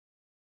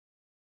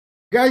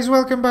Guys,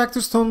 welcome back to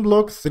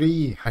Stoneblock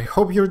 3. I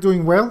hope you're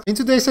doing well. In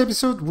today's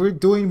episode, we're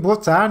doing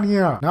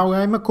Botania. Now,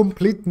 I'm a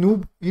complete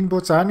noob in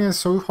Botania,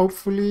 so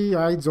hopefully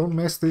I don't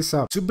mess this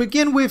up. To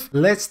begin with,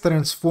 let's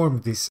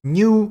transform this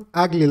new,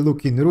 ugly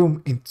looking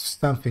room into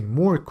something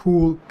more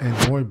cool and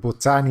more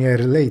Botania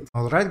related.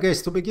 Alright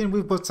guys, to begin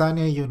with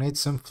Botania, you need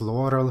some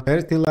floral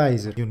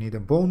fertilizer. You need a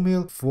bone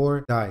meal,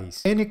 4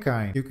 dyes. Any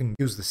kind. You can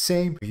use the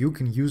same, you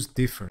can use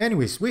different.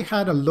 Anyways, we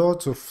had a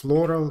lot of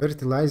floral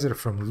fertilizer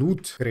from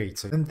loot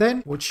crates. And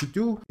then what you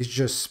do is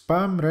just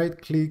spam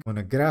right click on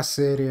a grass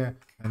area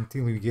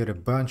until you get a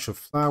bunch of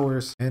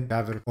flowers and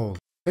gather all.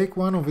 Take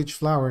one of each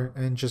flower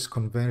and just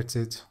convert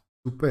it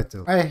to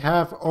petal. I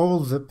have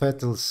all the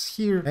petals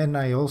here and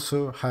I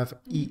also have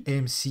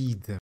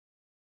EMC'd them.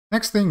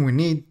 Next thing we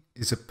need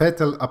is a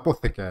petal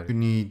apothecary. You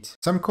need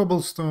some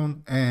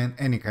cobblestone and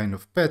any kind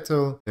of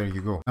petal. There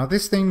you go. Now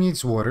this thing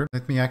needs water.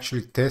 Let me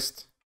actually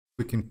test.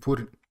 We can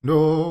put it.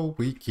 No,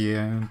 we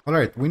can't.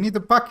 Alright, we need a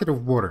bucket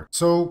of water.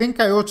 So I think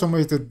I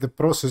automated the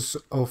process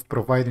of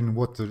providing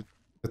water to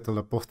petal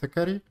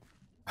apothecary.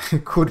 I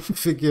couldn't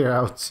figure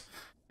out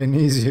an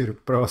easier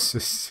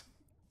process.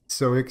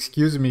 So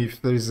excuse me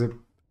if there is a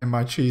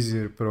much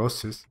easier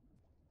process.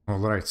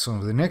 Alright, so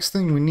the next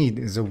thing we need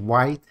is a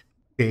white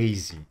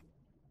daisy.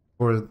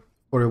 For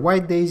a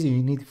white daisy,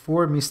 you need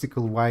 4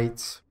 mystical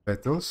white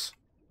petals.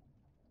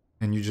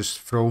 And you just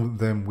throw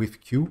them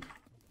with Q.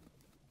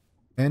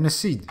 And a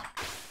seed.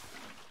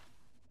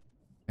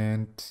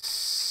 And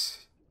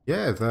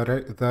yeah,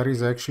 that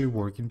is actually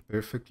working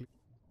perfectly.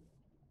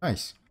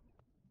 Nice.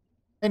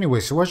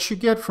 Anyway, so what you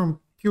get from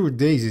pure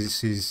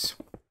daisies is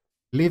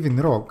living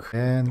rock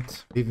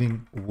and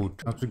living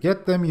wood. Now to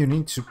get them, you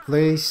need to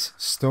place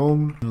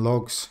stone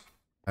logs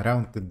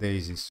around the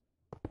daisies.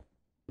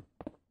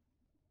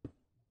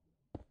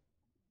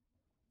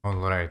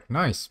 Alright,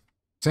 nice.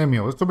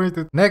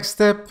 Semi-automated. Next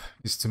step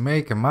is to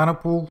make a mana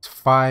pool,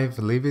 5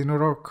 living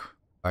rock.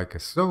 Like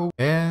so,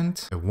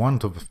 and a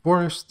wand of the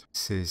forest.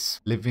 This is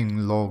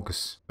living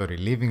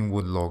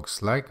wood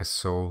logs, like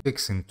so,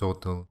 6 in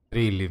total,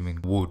 3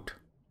 living wood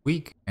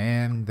weak,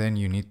 and then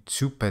you need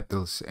 2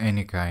 petals,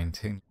 any kind,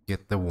 and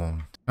get the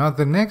wand. Now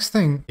the next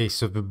thing, okay,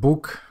 so the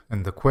book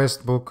and the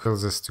quest book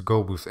tells us to go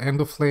with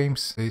End of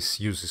Flames. This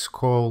uses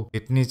coal.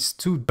 It needs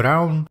 2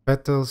 brown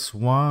petals,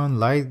 1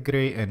 light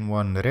gray and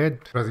 1 red.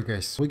 Right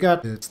guys, we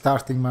got the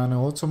starting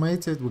mana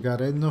automated, we got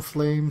End of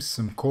Flames,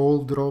 some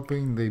coal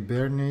dropping, they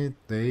burn it,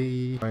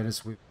 they provide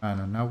us with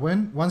mana. Now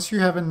once you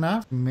have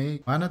enough,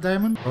 make mana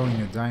diamond,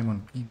 throwing a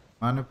diamond in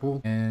mana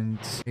pool and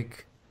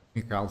make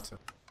altar.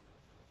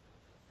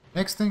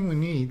 Next thing we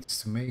need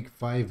is to make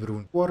 5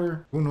 rune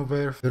water, rune of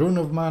earth, rune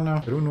of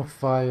mana, rune of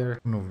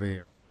fire, rune of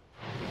air.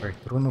 Right,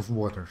 rune of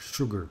water,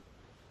 sugar,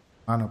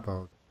 mana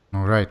powder.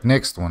 Alright,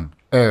 next one,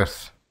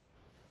 earth.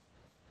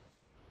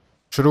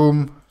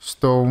 Shroom,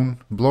 stone,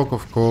 block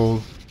of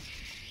coal,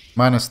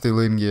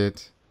 Manasteel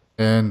Ingot,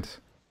 and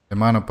a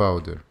mana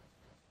powder.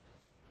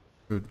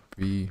 Should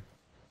be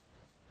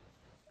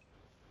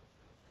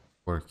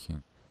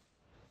working.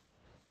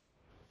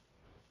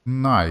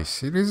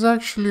 Nice, it is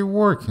actually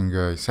working,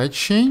 guys. I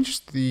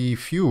changed the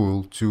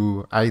fuel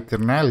to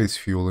Aeternalis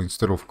fuel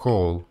instead of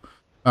coal.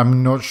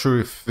 I'm not sure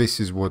if this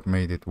is what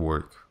made it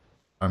work.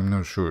 I'm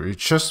not sure, it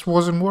just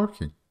wasn't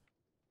working.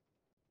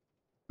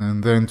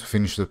 And then to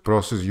finish the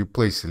process, you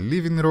place a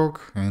living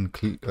rock and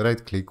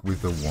right click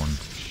with the wand.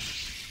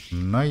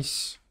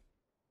 Nice.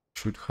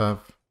 Should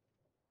have,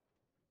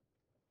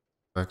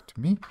 back to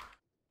me,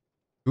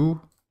 2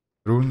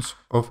 runes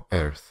of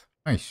earth.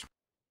 Nice.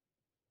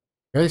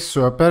 Guys,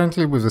 so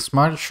apparently with the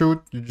smart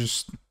shoot, you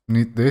just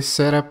need this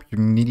setup, you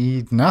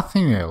need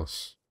nothing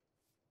else.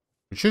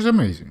 Which is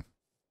amazing.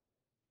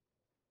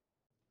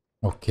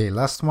 Okay,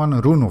 last one,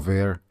 rune of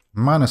air,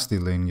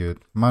 Manasteel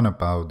Ingot, mana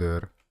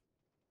powder,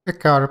 a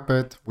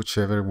carpet,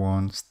 whichever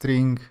one,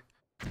 string,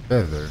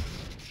 feather.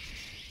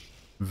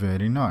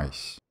 Very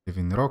nice.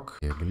 Living rock,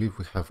 I believe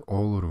we have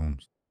all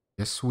runes.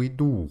 Yes, we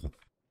do.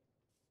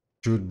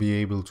 Should be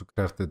able to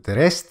craft the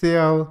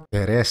terrestrial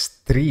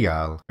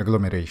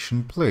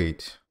agglomeration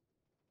plate.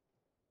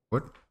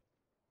 What?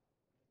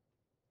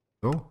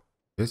 Oh,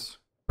 yes,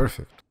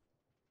 perfect.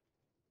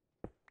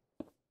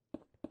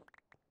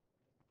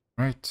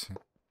 Right,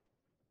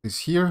 this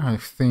here, I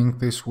think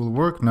this will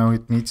work. Now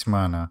it needs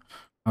mana.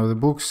 Now the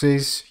book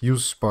says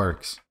use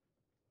sparks.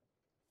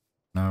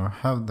 Now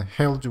how the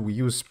hell do we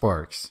use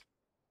sparks?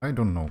 I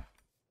don't know.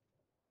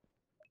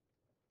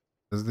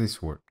 Does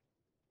this work?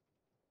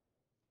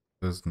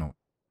 Does not.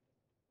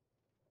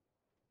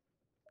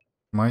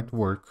 Might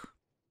work.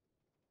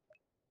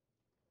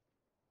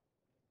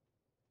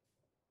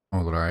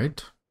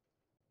 Alright.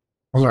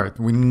 Alright,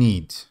 we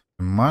need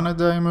a mana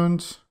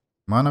diamond,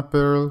 mana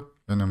pearl,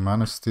 and a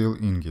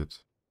Manasteel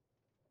Ingot.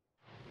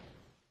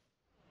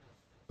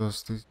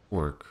 Does this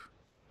work?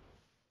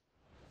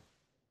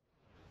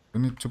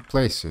 We need to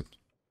place it.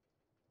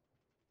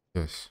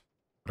 Yes.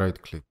 Right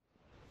click.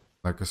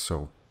 Like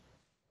so.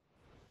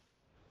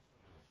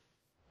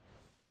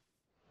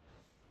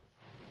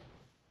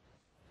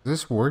 Is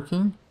this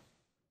working?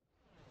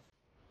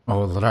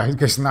 Alright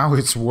guys, now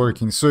it's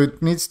working. So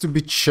it needs to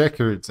be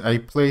checkered. I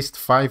placed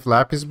 5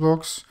 lapis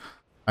blocks.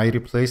 I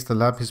replaced the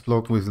lapis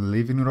block with a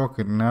living rock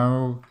and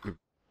now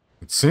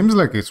it seems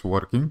like it's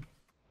working.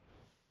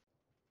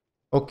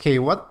 Okay,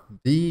 what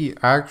the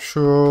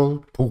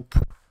actual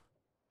poop?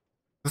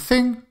 The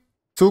thing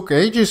took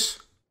ages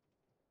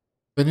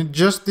and it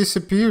just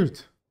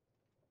disappeared.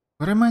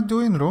 What am I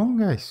doing wrong,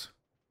 guys?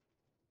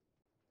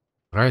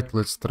 Right,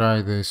 let's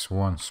try this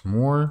once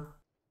more.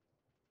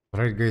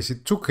 Right, guys,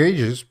 it took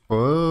ages,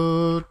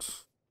 but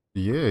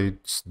yeah,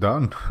 it's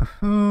done.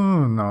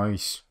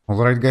 Nice.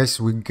 Alright, guys,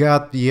 we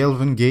got the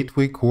Elven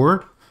Gateway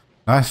core.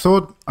 I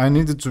thought I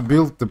needed to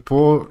build the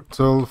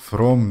portal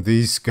from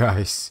these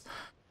guys.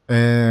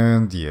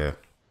 And yeah,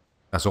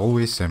 as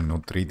always, I'm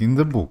not reading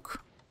the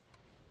book.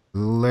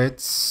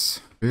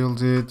 Let's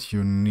build it.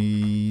 You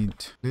need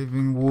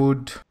living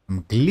wood.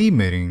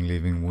 Glimmering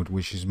living wood,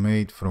 which is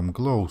made from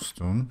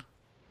glowstone.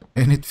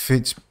 And it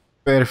fits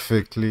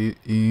perfectly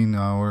in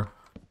our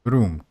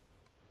room.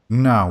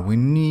 Now we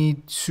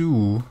need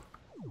 2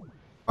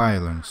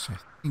 pylons. I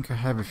think I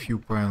have a few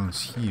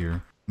pylons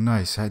here.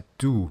 Nice, I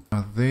do.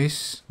 Now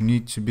this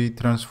needs to be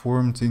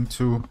transformed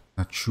into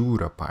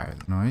Natura pile.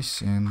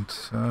 Nice, and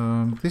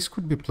this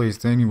could be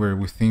placed anywhere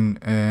within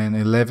an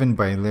 11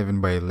 by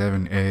 11 by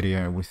 11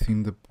 area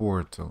within the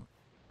portal.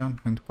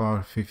 Enchantment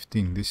power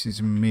 15. This is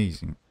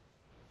amazing.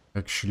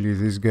 Actually,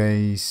 these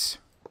guys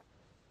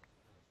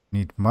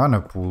need mana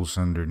pools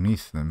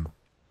underneath them.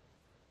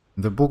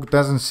 The book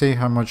doesn't say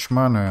how much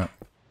mana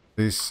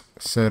this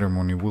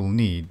ceremony will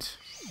need,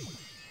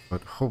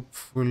 but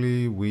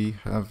hopefully we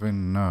have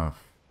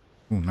enough.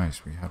 Oh,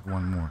 nice, we have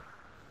one more.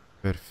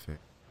 Perfect.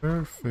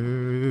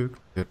 Perfect.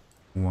 Get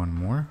one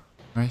more.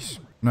 Nice.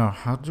 Now,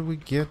 how do we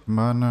get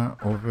mana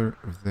over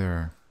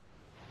there?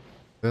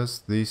 Does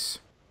this...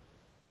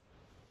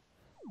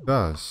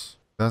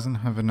 Doesn't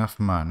have enough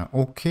mana.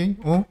 Okay,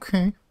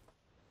 okay.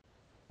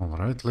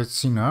 Alright, let's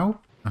see now.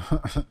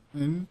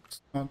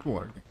 It's not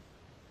working.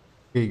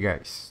 Okay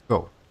guys,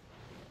 so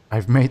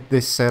I've made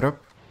this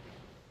setup.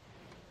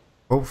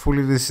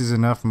 Hopefully this is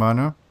enough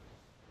mana.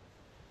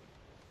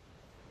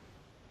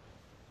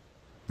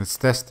 Let's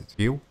test it.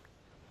 Heal.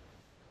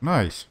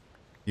 Nice.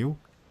 Heal.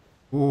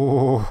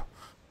 Oh,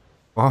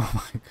 oh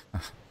my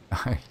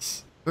god.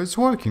 Nice. So it's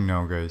working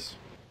now, guys.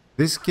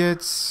 This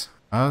gets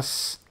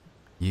us...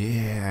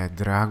 Yeah,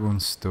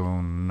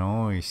 Dragonstone.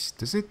 Nice.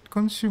 Does it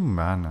consume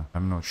mana?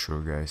 I'm not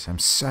sure, guys. I'm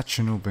such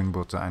an noob in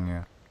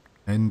Botania.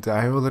 And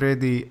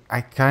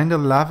I kinda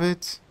love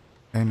it.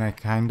 And I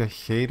kinda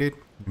hate it.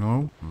 You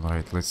know?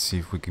 Right, let's see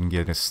if we can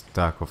get a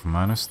stack of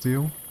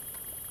Manasteel.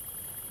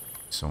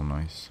 So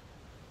nice.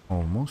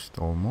 Almost,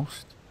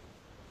 almost.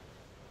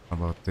 How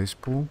about this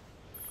pool?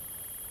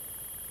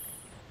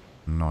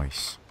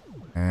 Nice.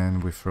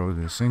 And we throw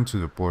this into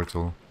the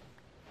portal.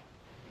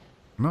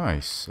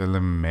 Nice.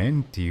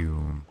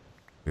 Elementium.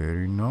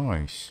 Very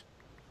nice.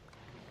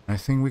 I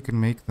think we can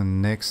make the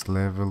next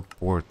level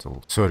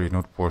portal. Sorry,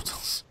 not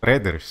portals.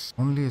 Spreaders.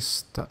 Only a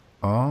stack.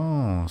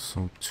 Oh,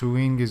 so 2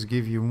 ingots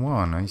give you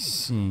 1. I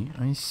see,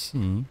 I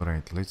see.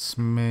 Right, let's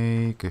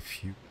make a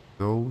few of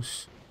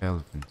those.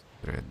 Elven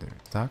spreader.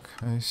 Stack,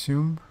 I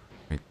assume.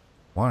 Wait,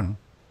 1?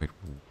 Wait,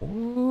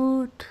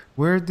 what?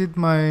 Where did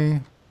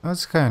my...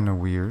 That's kind of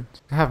weird.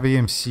 Have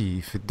AMC.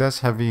 If it does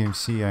have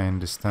AMC, I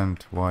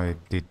understand why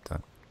it did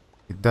that.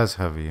 It does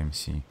have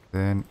AMC.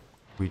 Then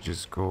we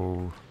just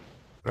go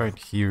right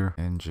here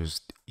and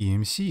just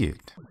EMC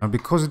it. Now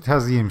because it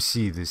has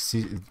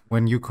EMC,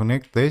 when you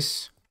connect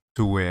this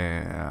to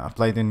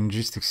apply the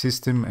energistic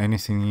system,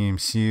 anything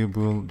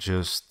EMCable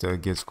just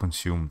gets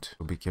consumed.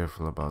 So be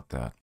careful about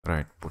that.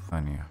 Right,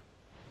 Botania.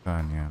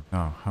 Botania.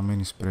 Now, how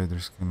many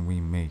spreaders can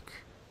we make?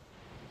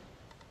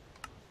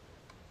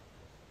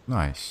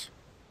 Nice.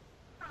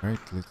 Right,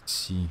 let's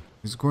see.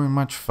 It's going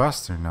much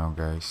faster now,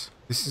 guys.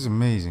 This is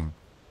amazing.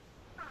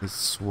 Let's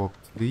swap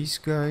these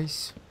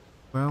guys.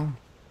 Well,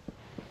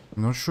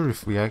 I'm not sure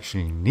if we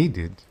actually need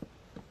it.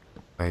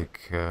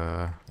 Like,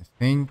 I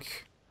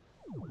think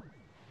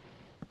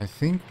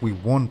we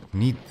won't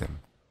need them.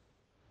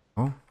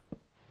 Oh,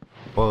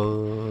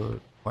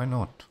 but why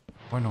not?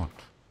 Why not?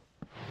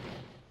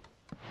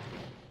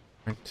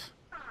 Right.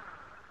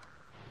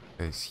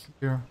 Guys,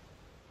 here.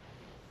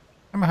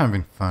 I'm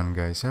having fun,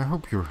 guys. I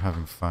hope you're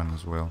having fun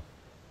as well.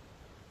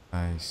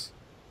 Nice.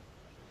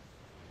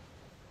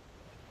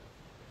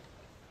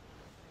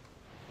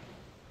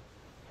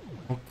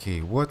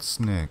 Okay, what's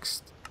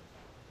next?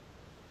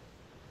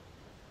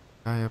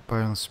 Gaia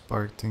Pile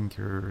Spark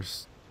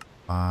Tinkers.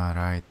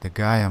 Alright, the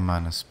Gaia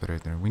Mana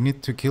Spreader. We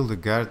need to kill the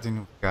Guardian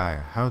of Gaia.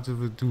 How do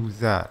we do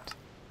that?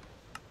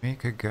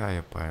 Make a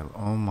Gaia Pile.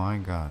 Oh my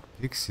god.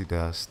 Pixie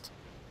Dust.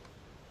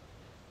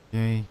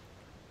 Yay.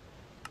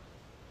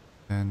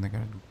 And the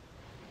Guardian...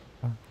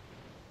 I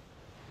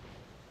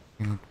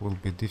think it will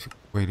be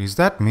difficult. Wait, is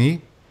that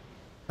me?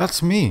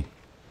 That's me.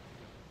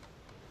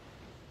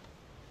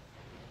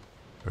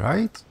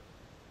 Right?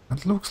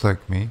 That looks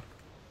like me.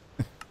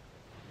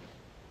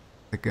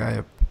 The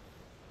Gaia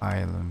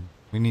Island.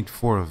 We need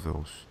 4 of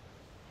those.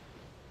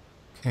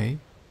 Okay.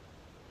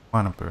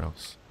 Mana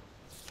pearls.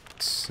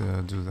 Let's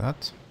do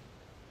that.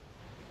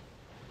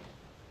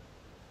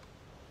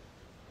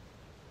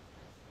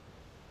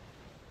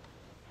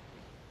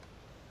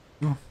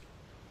 Oh,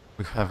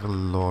 we have a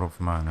lot of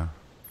mana.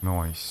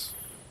 Nice.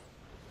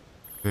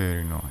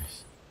 Very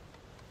nice.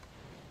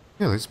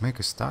 Yeah, let's make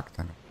a stack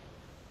then.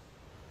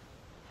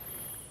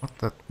 Not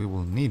that we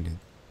will need it,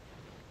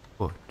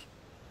 but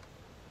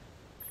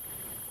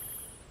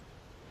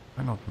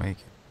why not make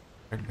it?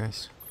 Right,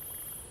 guys?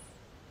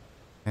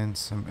 And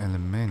some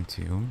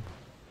elementium.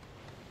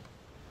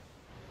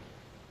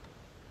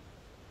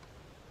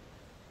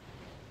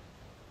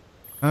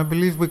 I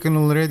believe we can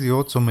already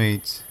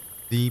automate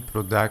the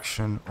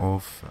production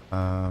of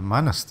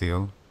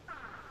Manasteel.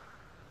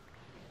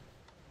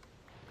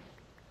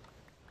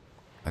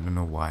 I don't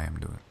know why I'm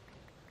doing it.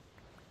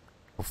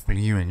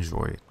 Hopefully you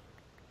enjoy it.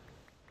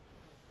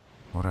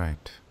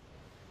 Alright.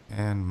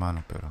 And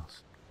mana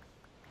pearls.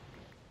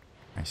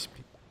 Nice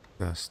peak.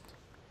 Dust.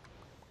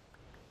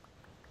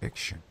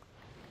 Protection.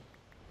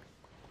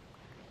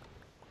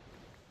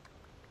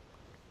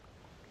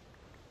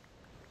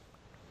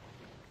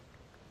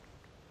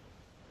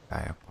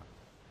 Gaia Boss.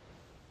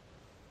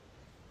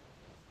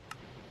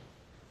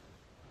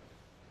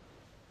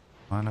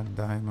 Mana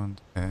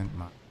diamond and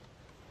mana.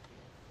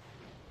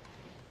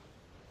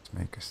 Let's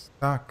make a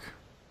stack.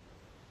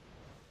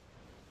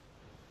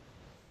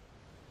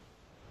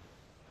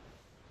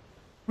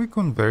 We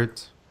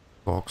convert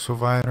blocks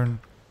of iron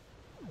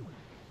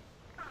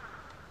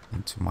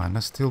into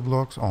Manasteel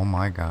blocks. Oh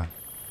my god.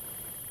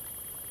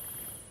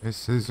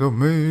 This is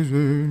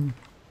amazing.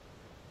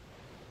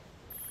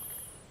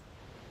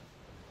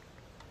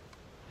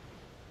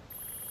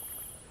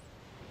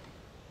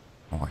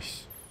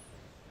 Nice.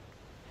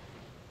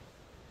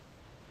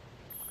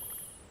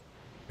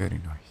 Very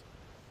nice.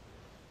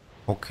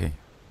 Okay.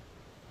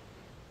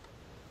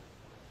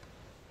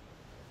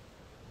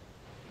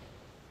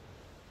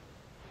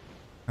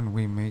 And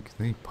we make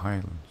the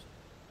pylons.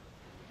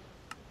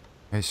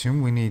 I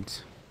assume we need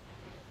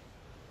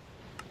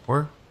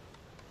 4?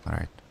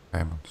 Alright,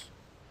 diamonds.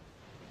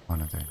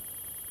 One of them.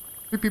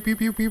 Pew pew pew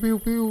pew pew pew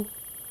pew.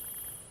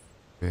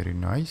 Very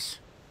nice.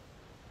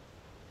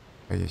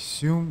 I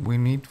assume we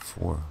need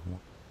 4.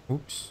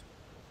 Oops.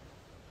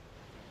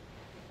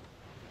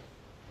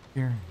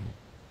 Here.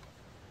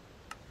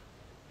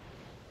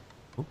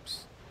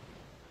 Oops.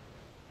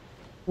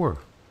 4.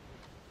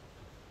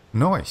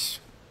 Nice.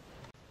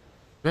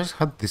 Just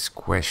had this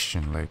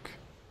question, like,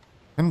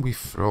 can we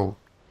throw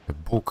a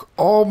book?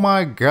 Oh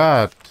my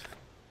god!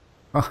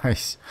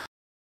 Nice.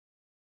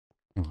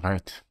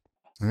 Alright,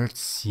 let's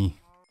see.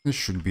 This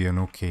should be an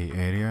okay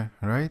area,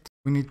 right?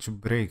 We need to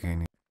break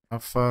any. How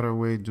far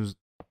away does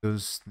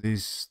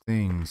these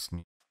things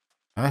need?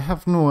 I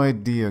have no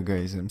idea,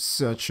 guys. I'm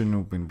such a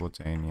noob in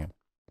Botania.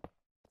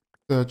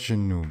 Such a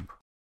noob.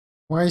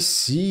 Oh, I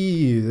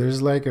see.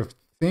 There's like a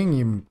thing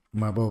in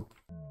my book.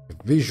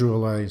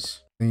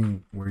 Visualize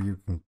thing where you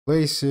can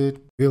place it,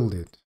 build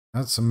it.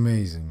 That's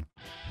amazing.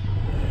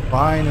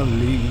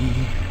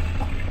 Finally.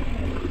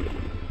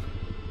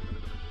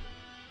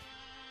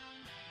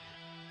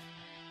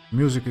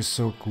 Music is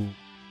so cool.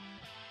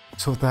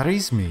 So that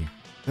is me.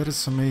 That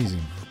is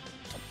amazing.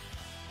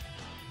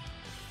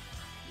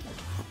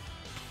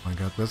 Oh my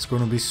god, that's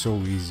gonna be so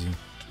easy.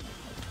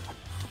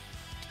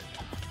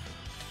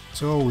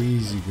 So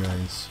easy,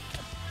 guys.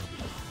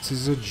 This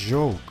is a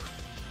joke.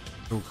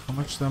 So how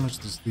much damage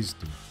does this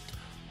do?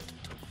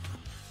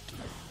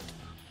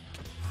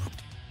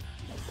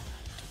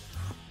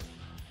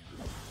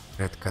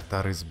 Red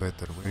Qatar is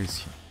better. Where is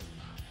he?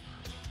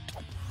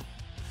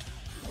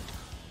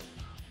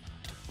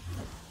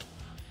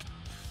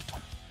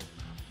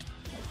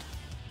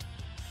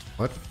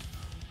 What?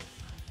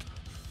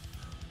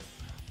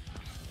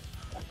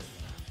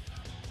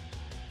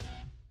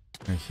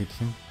 I hit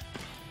him.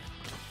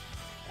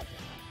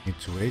 Need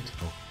to wait.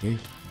 Okay.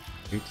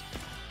 Wait.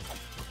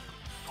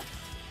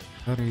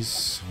 That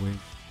is way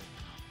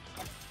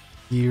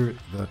here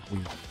that we.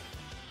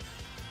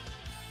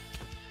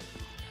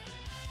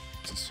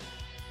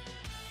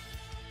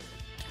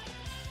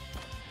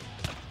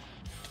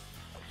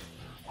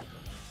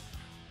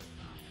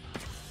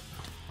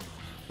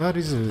 That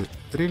is a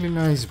really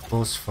nice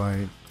boss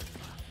fight.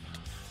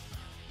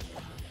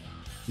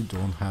 You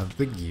don't have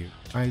the gear.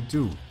 I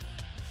do.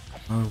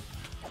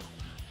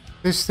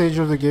 This stage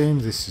of the game,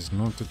 this is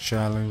not a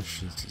challenge.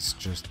 This is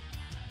just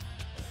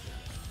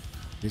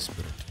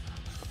desperate.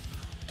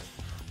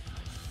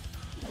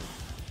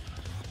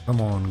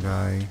 Come on,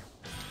 guy.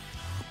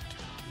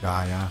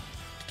 Gaia.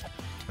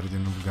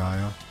 Guardian of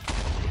Gaia.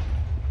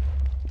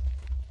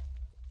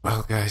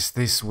 Well, guys,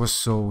 this was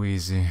so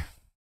easy.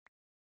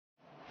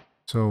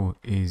 So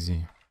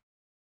easy.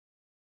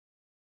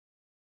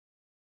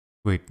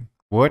 Wait,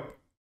 what?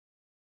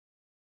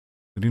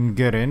 You didn't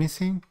get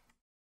anything?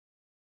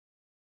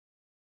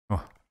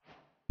 Oh.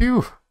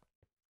 Phew!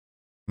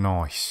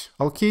 Nice.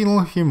 I'll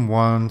kill him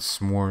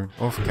once more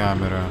off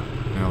camera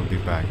and I'll be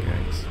back,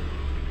 guys.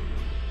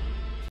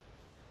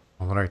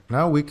 Alright,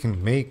 now we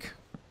can make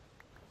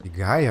the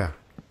Gaia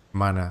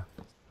mana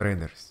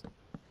spreaders.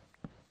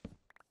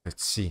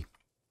 Let's see.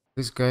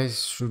 These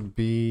guys should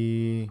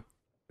be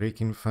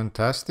freaking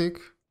fantastic.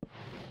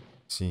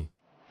 Let's see.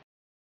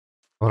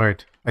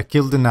 Alright, I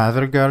killed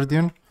another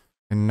guardian,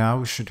 and now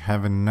we should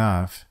have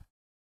enough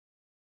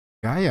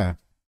Gaia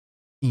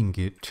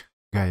ingot,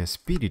 Gaia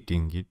spirit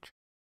ingot.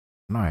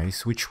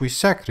 Nice, which we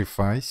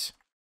sacrifice.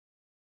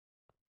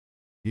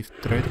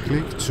 Shift right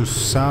click to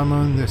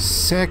summon the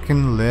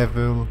second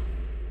level.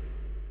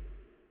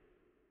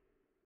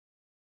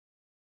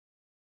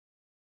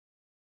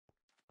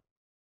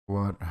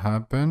 What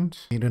happened?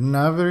 Need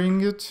another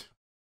ingot?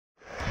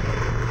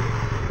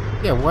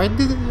 Yeah, why you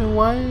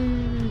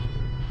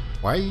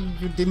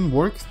didn't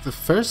work the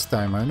first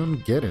time? I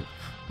don't get it.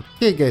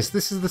 Okay guys,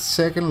 this is the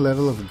second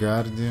level of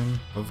Guardian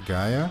of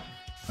Gaia.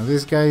 Now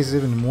this guy is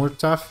even more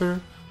tougher.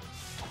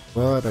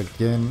 But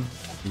again,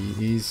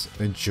 he is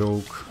a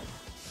joke.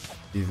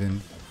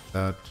 Even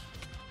that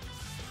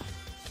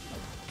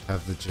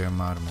have the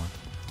gem armor.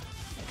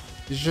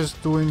 He's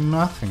just doing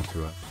nothing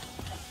to us.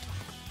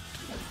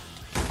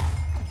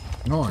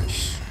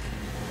 Nice.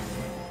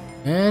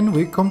 And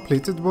we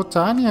completed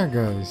Botania,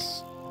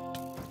 guys.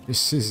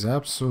 This is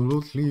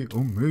absolutely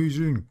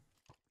amazing.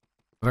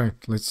 Right,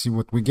 let's see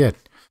what we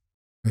get.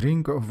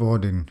 Ring of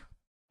Odin.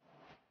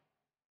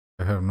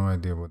 I have no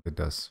idea what it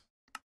does.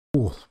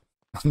 Cool.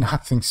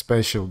 Nothing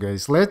special,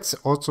 guys. Let's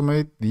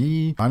automate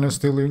the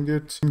Manasteel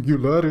Ingot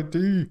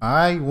Singularity.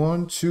 I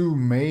want to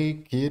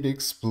make it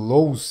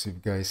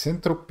explosive, guys.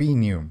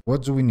 Entropinium.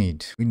 What do we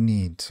need? We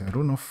need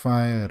Rune of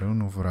Fire,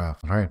 Rune of Wrath.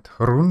 Right.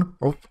 Rune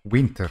of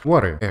Winter.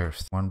 Water.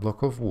 Earth. 1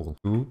 block of wool.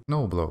 2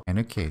 no block. And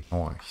a cake.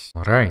 Nice.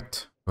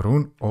 Right.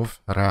 Rune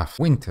of Wrath.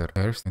 Winter.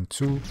 Earth. And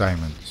 2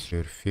 diamonds.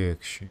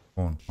 Perfection.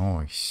 Oh,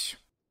 nice.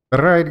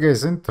 Right,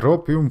 guys.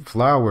 Entropium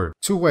Flower.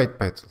 2 white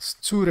petals.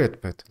 2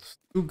 red petals.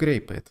 2 grey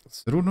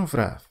petals, Rune of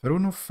Wrath,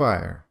 Rune of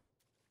Fire,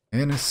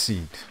 and a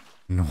seed.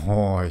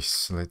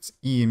 Nice. Let's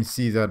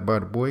EMC that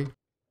bad boy.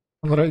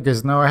 Alright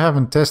guys, now I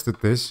haven't tested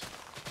this.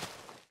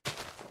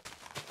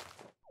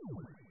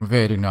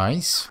 Very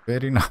nice.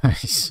 Very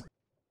nice.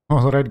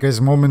 Alright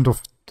guys, moment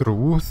of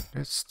truth.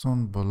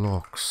 Redstone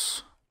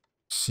blocks.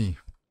 Let's see.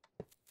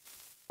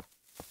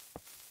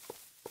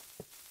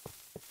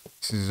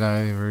 This is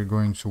either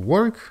going to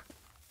work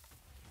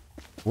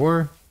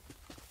or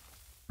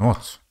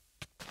not.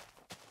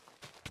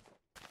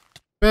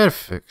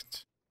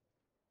 Perfect.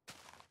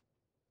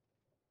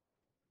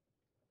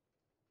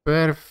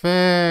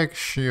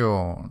 Perfection.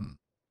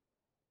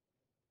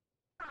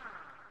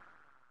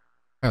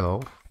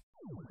 Hello.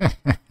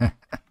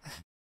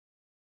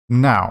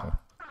 Now,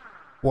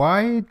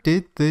 why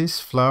did this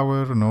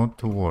flower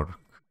not work?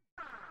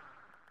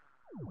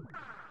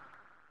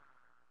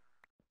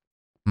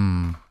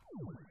 And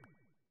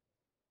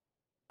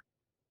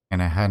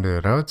I had a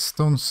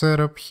redstone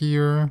setup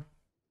here.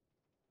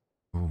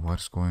 Oh,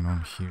 what's going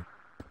on here?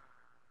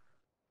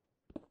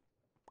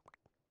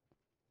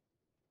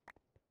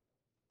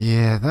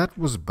 Yeah, that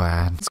was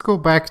bad. Let's go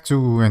back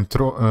to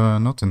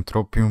not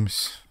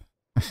entropiums.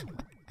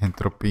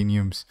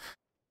 Entropiniums.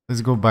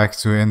 Let's go back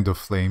to End of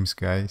Flames,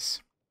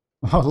 guys.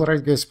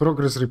 Alright guys,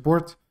 progress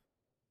report.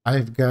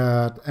 I've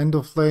got End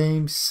of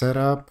Flames set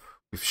up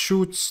with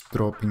shoots,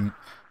 dropping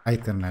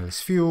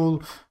Eternal's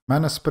fuel,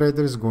 mana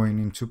spreaders going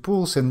into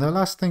pools, and the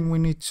last thing we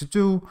need to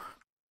do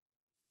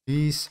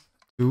is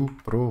to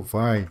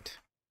provide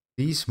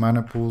these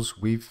mana pools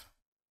with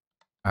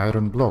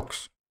iron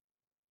blocks.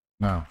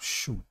 Now,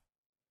 shoot.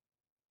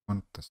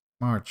 Want the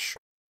march.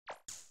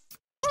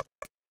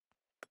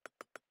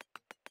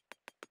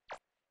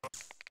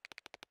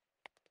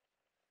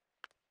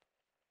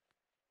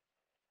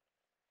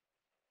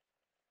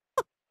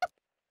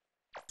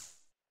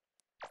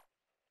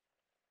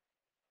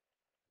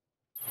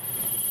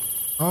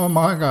 Oh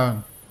my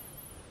god.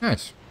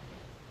 Nice.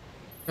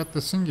 Got the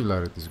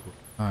singularities good.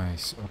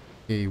 Nice.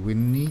 Okay, we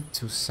need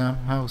to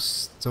somehow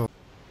stop.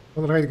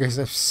 Alright guys,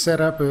 I've set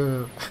up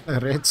a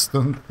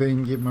redstone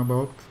thingy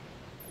about.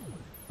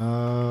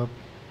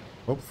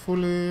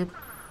 Hopefully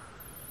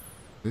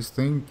this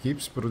thing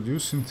keeps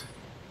producing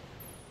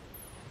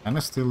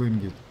Manasteel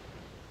Ingot.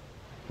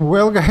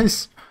 Well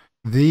guys,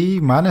 the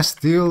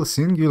Manasteel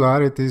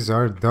Singularities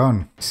are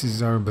done. This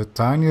is our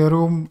Botania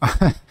room.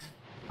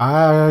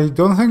 I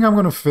don't think I'm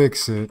gonna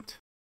fix it.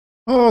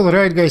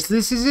 Alright guys,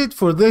 this is it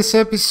for this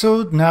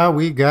episode. Now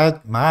we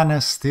got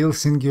Manasteel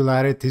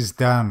Singularities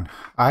done.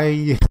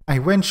 I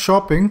went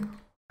shopping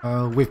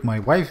with my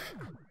wife,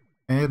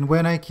 and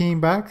when I came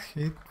back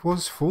it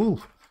was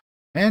full.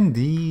 And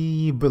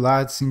the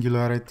Blood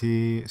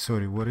Singularity,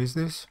 sorry, what is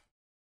this?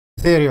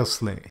 Ethereal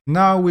Slate.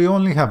 Now we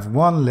only have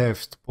one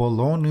left,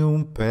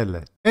 Polonium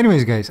Pellet.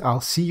 Anyways guys,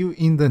 I'll see you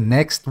in the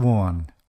next one.